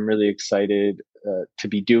something that I'm really excited to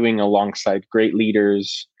be doing alongside great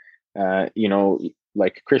leaders,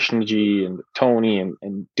 like Krishnaji and Tony,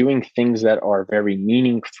 and doing things that are very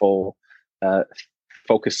meaningful,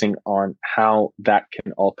 focusing on how that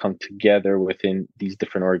can all come together within these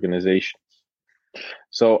different organizations.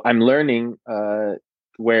 So I'm learning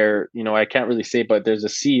where, I can't really say, but there's a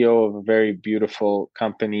CEO of a very beautiful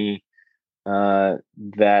company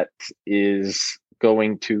that is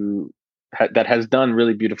going to, that has done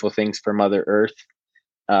really beautiful things for Mother Earth.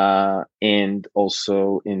 And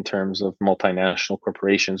also in terms of multinational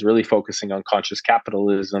corporations, really focusing on conscious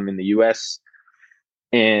capitalism in the US.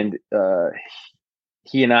 And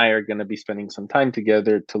he and I are going to be spending some time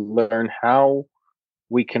together to learn how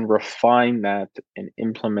we can refine that and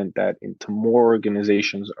implement that into more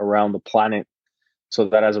organizations around the planet so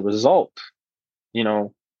that as a result,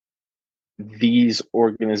 these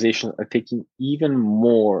organizations are taking even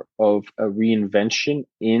more of a reinvention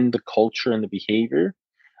in the culture and the behavior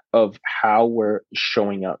of how we're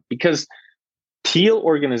showing up. Because teal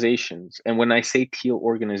organizations, and when I say teal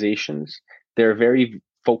organizations, they're very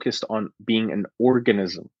focused on being an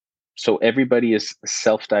organism. So everybody is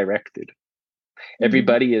self-directed.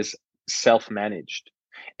 Everybody is self-managed.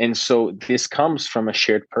 And so this comes from a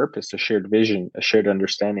shared purpose, a shared vision, a shared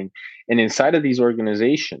understanding. And inside of these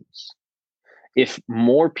organizations, if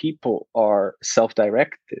more people are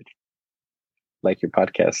self-directed, like your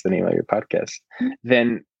podcast, the name of your podcast,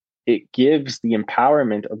 then it gives the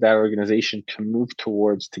empowerment of that organization to move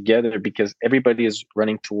towards together, because everybody is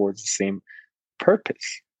running towards the same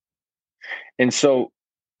purpose. And so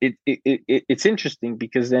it's interesting,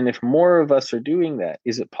 because then if more of us are doing that,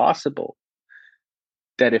 is it possible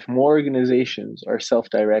that if more organizations are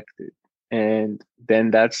self-directed, and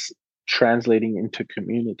then that's translating into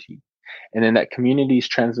community, and then that community is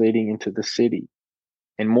translating into the city,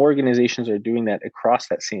 and more organizations are doing that across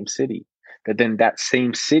that same city, that then that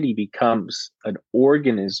same city becomes an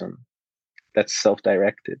organism that's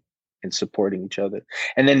self-directed and supporting each other.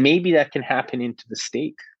 And then maybe that can happen into the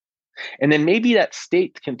state. And then maybe that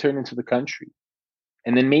state can turn into the country.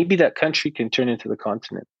 And then maybe that country can turn into the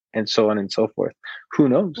continent, and so on and so forth. Who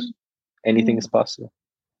knows? Anything is possible.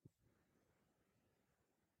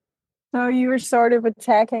 So you're sort of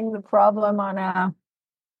attacking the problem on a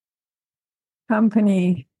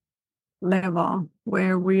company level,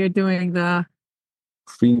 where we are doing the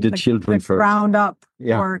children first. Ground up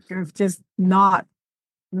work of just not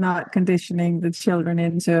conditioning the children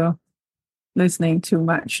into listening too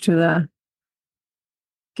much to the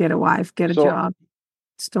get a wife, get a job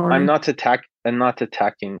story. I'm not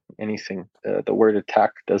attacking anything. The word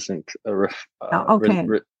attack doesn't okay.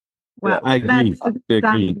 Well, I agree.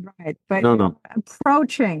 Right, but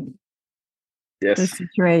approaching the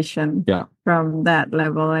situation from that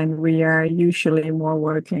level, and we are usually more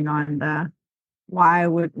working on the why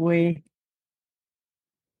wouldn't we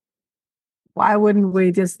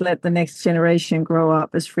just let the next generation grow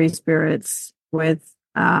up as free spirits with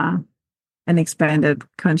an expanded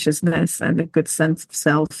consciousness and a good sense of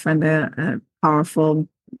self, and a powerful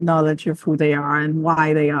knowledge of who they are and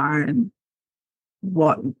why they are, and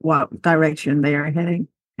what direction they are heading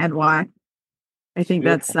and why. I think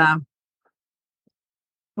that's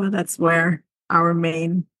that's where our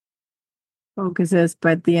main focus is,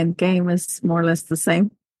 but the end game is more or less the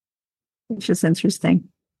same, which is interesting.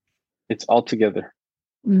 It's all together.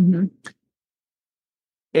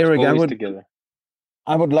 Eric,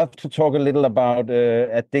 I would love to talk a little about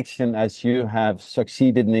addiction, as you have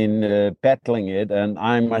succeeded in battling it. And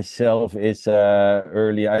I myself I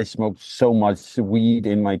smoked so much weed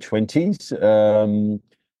in my 20s,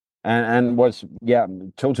 and was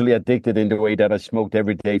totally addicted in the way that I smoked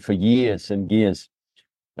every day for years and years.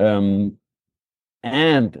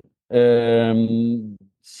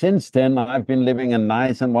 Since then, I've been living a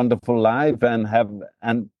nice and wonderful life, and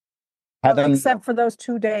except for those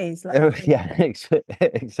 2 days.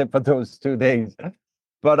 Except for those 2 days.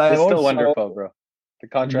 But it's still wonderful, bro. The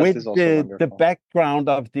contrast is also wonderful. The background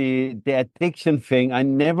of the addiction thing, I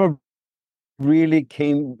never really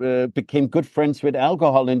became good friends with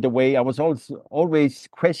alcohol in the way I was always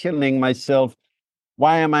questioning myself.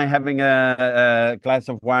 Why am I having a glass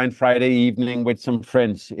of wine Friday evening with some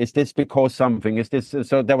friends? Is this because something? Is this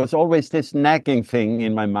so? There was always this nagging thing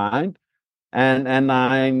in my mind, and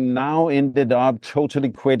I now ended up totally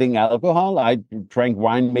quitting alcohol. I drank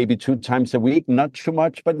wine maybe 2 times a week, not too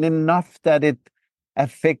much, but enough that it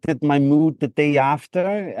affected my mood the day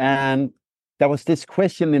after. And there was this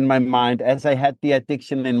question in my mind, as I had the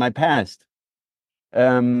addiction in my past.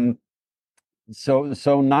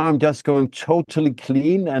 So now I'm just going totally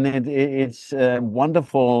clean, and it's a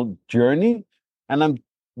wonderful journey. And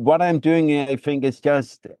what I'm doing, I think, is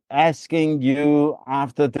just asking you,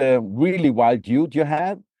 after the really wild youth you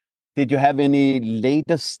had, did you have any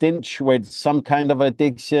later stint with some kind of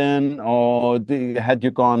addiction, or had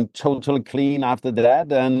you gone totally clean after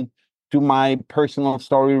that? And do my personal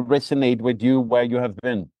story resonate with you where you have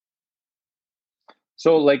been?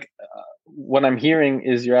 So, what I'm hearing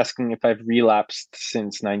is you're asking if I've relapsed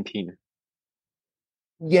since 19.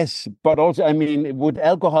 Yes, but also, I mean, would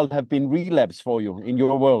alcohol have been relapse for you in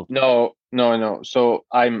your world? No. So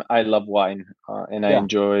I love wine, and I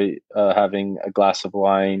enjoy having a glass of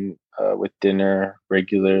wine with dinner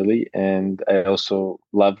regularly, and I also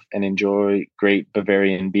love and enjoy great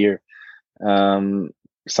Bavarian beer.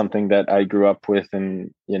 Something that I grew up with,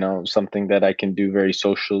 and something that I can do very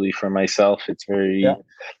socially for myself. It's very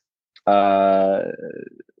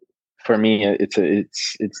for me,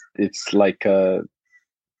 it's like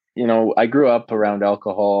I grew up around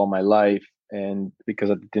alcohol my life, and because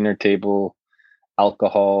at the dinner table,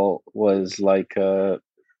 alcohol was like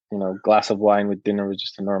glass of wine with dinner was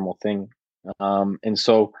just a normal thing. And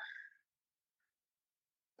so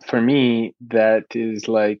for me, that is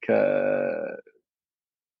like I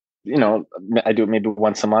do it maybe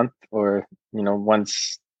once a month, or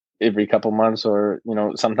once every couple months, or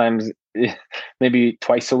sometimes maybe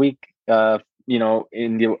twice a week, in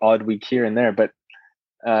the odd week here and there. But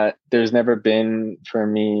there's never been for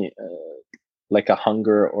me like a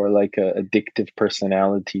hunger or like a addictive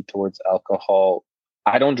personality towards alcohol.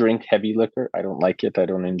 I don't drink heavy liquor. I don't like it. I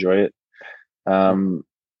don't enjoy it.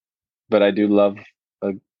 But I do love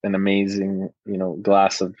an amazing,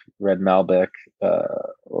 glass of red Malbec,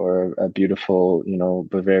 or a beautiful,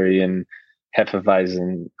 Bavarian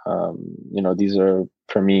Hefeweizen. These are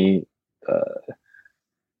for me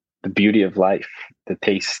the beauty of life, the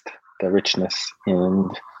taste, the richness,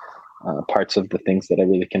 and parts of the things that I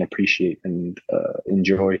really can appreciate and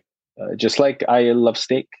enjoy. Just like I love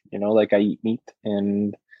steak, like I eat meat,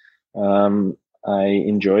 and I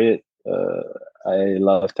enjoy it. I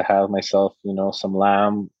love to have myself, some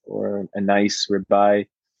lamb or a nice ribeye.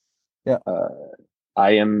 Yeah.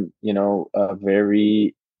 I am, a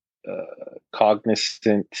very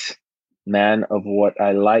cognizant man of what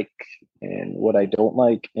I like and what I don't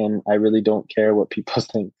like, and I really don't care what people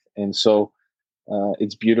think. And so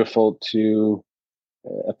it's beautiful to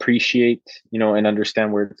appreciate, and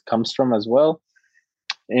understand where it comes from as well.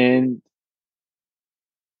 And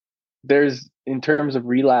in terms of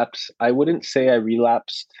relapse, I wouldn't say I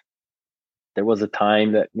relapsed. There was a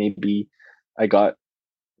time that maybe I got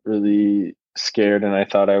really scared and I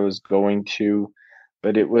thought I was going to,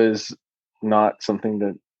 but it was not something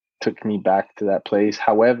that took me back to that place.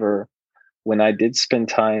 However, when I did spend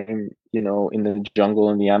time, in the jungle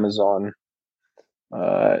in the Amazon,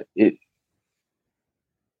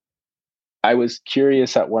 I was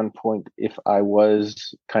curious at one point if I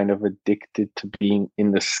was kind of addicted to being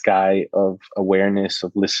in the sky of awareness,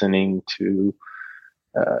 of listening to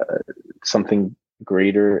something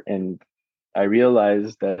greater. And I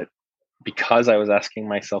realized that because I was asking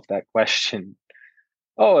myself that question,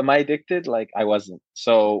 oh, am I addicted? Like, I wasn't.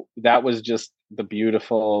 So that was just the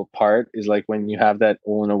beautiful part, is like when you have that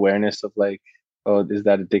own awareness of like, oh, is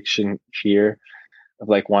that addiction here, of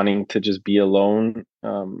like wanting to just be alone?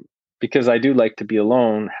 Because I do like to be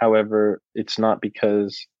alone. However, it's not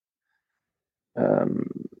because I'm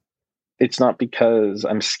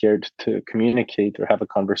scared to communicate or have a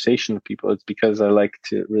conversation with people. It's because I like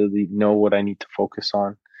to really know what I need to focus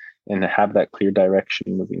on and have that clear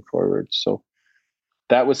direction moving forward. So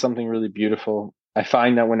that was something really beautiful. I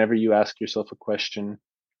find that whenever you ask yourself a question,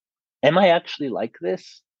 am I actually like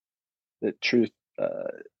this? The truth,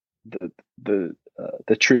 the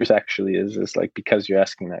truth actually is like, because you're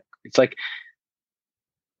asking that, it's like,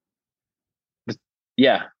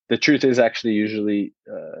 yeah, the truth is actually usually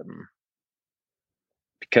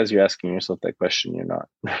because you're asking yourself that question, you're not.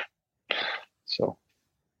 So,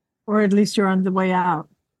 or at least you're on the way out.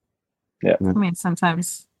 Yeah. I mean,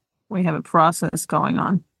 sometimes we have a process going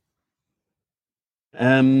on.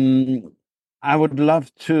 I would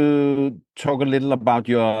love to talk a little about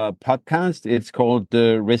your podcast. It's called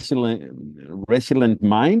the Resilient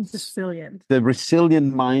Minds. Resilient. The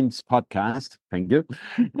Resilient Minds podcast. Thank you.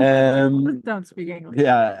 Don't speak English.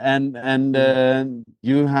 Yeah, and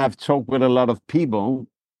you have talked with a lot of people.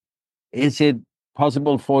 Is it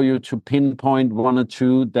possible for you to pinpoint one or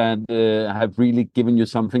two that have really given you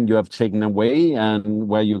something you have taken away, and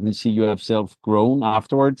where you can see yourself grown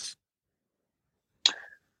afterwards?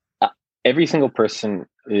 Every single person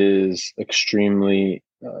is extremely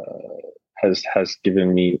has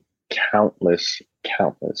given me countless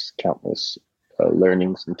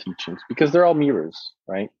learnings and teachings, because they're all mirrors,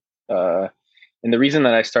 right? And the reason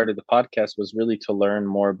that I started the podcast was really to learn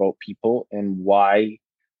more about people and why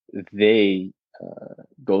they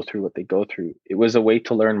go through what they go through. It was a way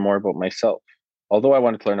to learn more about myself. Although I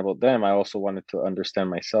wanted to learn about them, I also wanted to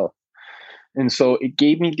understand myself. And so it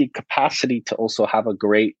gave me the capacity to also have a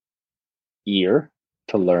great ear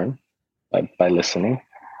to learn by listening,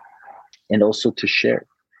 and also to share.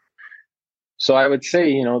 So I would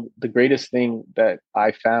say, the greatest thing that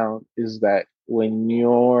I found is that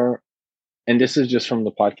and this is just from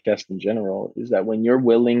the podcast in general, is that when you're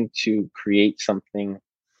willing to create something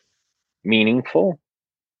meaningful,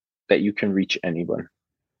 that you can reach anyone.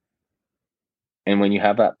 And when you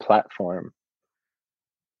have that platform,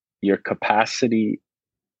 your capacity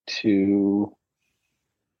to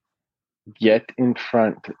get in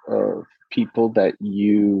front of people that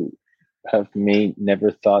you have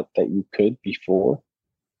never thought that you could before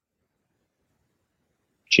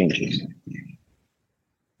changes.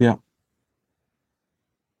 Yeah.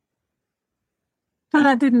 Well,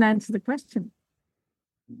 that didn't answer the question.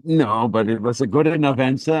 No, but it was a good enough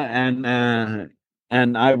answer, and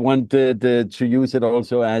I wanted to use it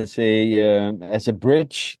also as a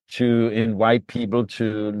bridge to invite people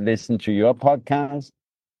to listen to your podcast,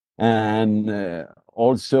 and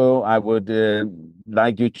also I would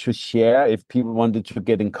like you to share, if people wanted to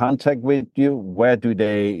get in contact with you, where do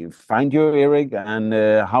they find you, Erik, and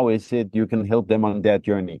how is it you can help them on their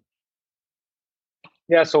journey?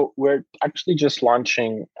 Yeah, so we're actually just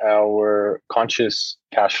launching our Conscious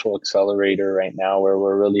Cash Flow Accelerator right now, where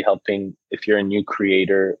we're really helping if you're a new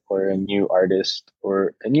creator or a new artist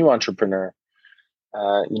or a new entrepreneur.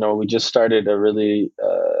 We just started a really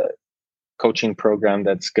coaching program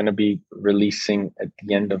that's going to be releasing at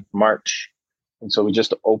the end of March. And so we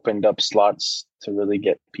just opened up slots to really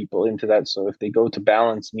get people into that. So if they go to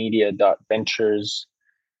balancemedia.ventures,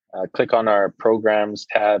 click on our programs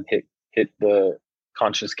tab, hit the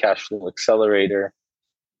Conscious Cash Flow Accelerator,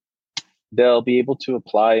 they'll be able to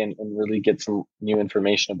apply and really get some new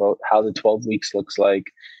information about how the 12 weeks looks like.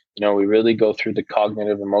 We really go through the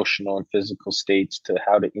cognitive, emotional, and physical states to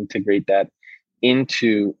how to integrate that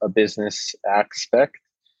into a business aspect.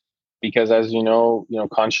 Because as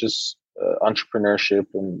conscious entrepreneurship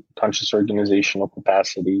and conscious organizational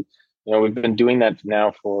capacity, we've been doing that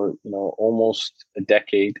now for, almost a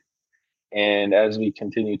decade. And as we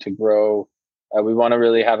continue to grow, we want to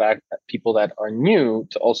really have people that are new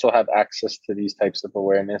to also have access to these types of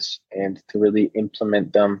awareness and to really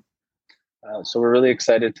implement them. So we're really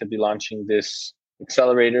excited to be launching this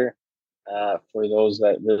accelerator for those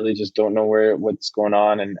that really just don't know what's going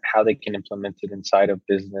on and how they can implement it inside of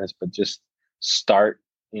business, but just start,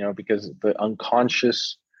 because the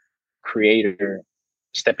unconscious creator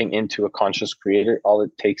stepping into a conscious creator, all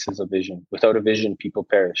it takes is a vision. Without a vision, people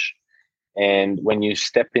perish. And when you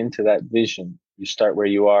step into that vision, you start where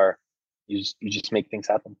you are, you just make things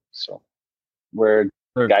happen. So we're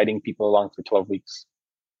guiding people along for 12 weeks.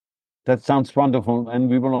 That sounds wonderful. And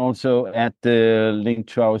we will also add the link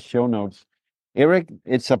to our show notes. Erik,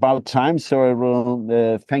 it's about time. So I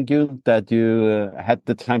will thank you that you had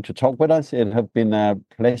the time to talk with us. It has been a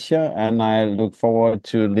pleasure. And I look forward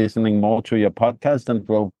to listening more to your podcast and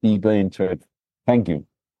go deeper into it. Thank you.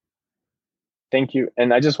 Thank you.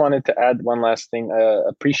 And I just wanted to add one last thing.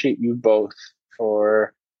 Appreciate you both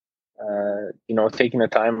for, taking the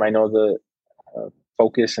time. I know the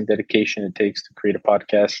focus and dedication it takes to create a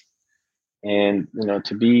podcast and,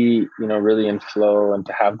 to be, really in flow and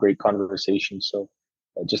to have great conversations. So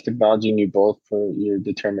just acknowledging you both for your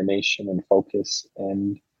determination and focus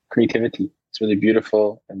and creativity. It's really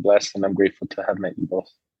beautiful and blessed. And I'm grateful to have met you both.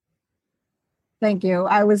 Thank you.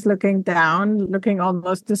 I was looking down, looking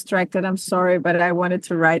almost distracted. I'm sorry, but I wanted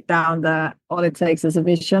to write down all it takes is a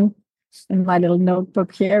vision in my little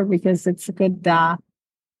notebook here because it's a good,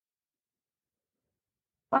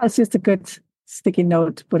 it's just a good sticky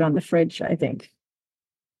note to put on the fridge, I think,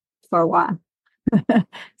 for a while.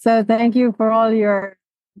 So thank you for all your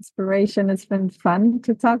inspiration. It's been fun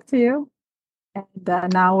to talk to you.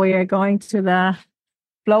 And now we are going to the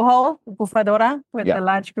Blowhole, Bufadora, with the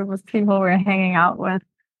large group of people we're hanging out with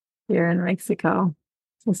here in Mexico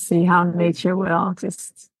to see how nature will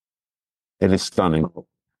just... It is stunning.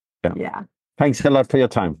 Yeah. Thanks a lot for your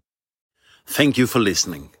time. Thank you for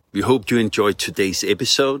listening. We hope you enjoyed today's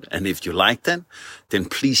episode, and if you liked it, then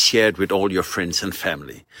please share it with all your friends and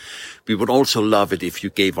family. We would also love it if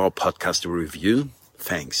you gave our podcast a review.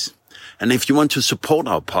 Thanks. And if you want to support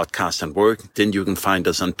our podcast and work, then you can find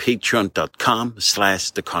us on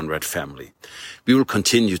patreon.com/The Conrad Family. We will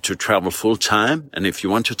continue to travel full time. And if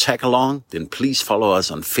you want to tag along, then please follow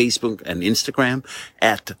us on Facebook and Instagram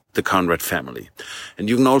at The Conrad Family. And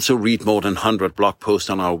you can also read more than 100 blog posts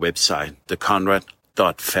on our website,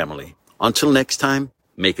 theconrad.family. Until next time,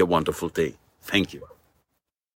 make a wonderful day. Thank you.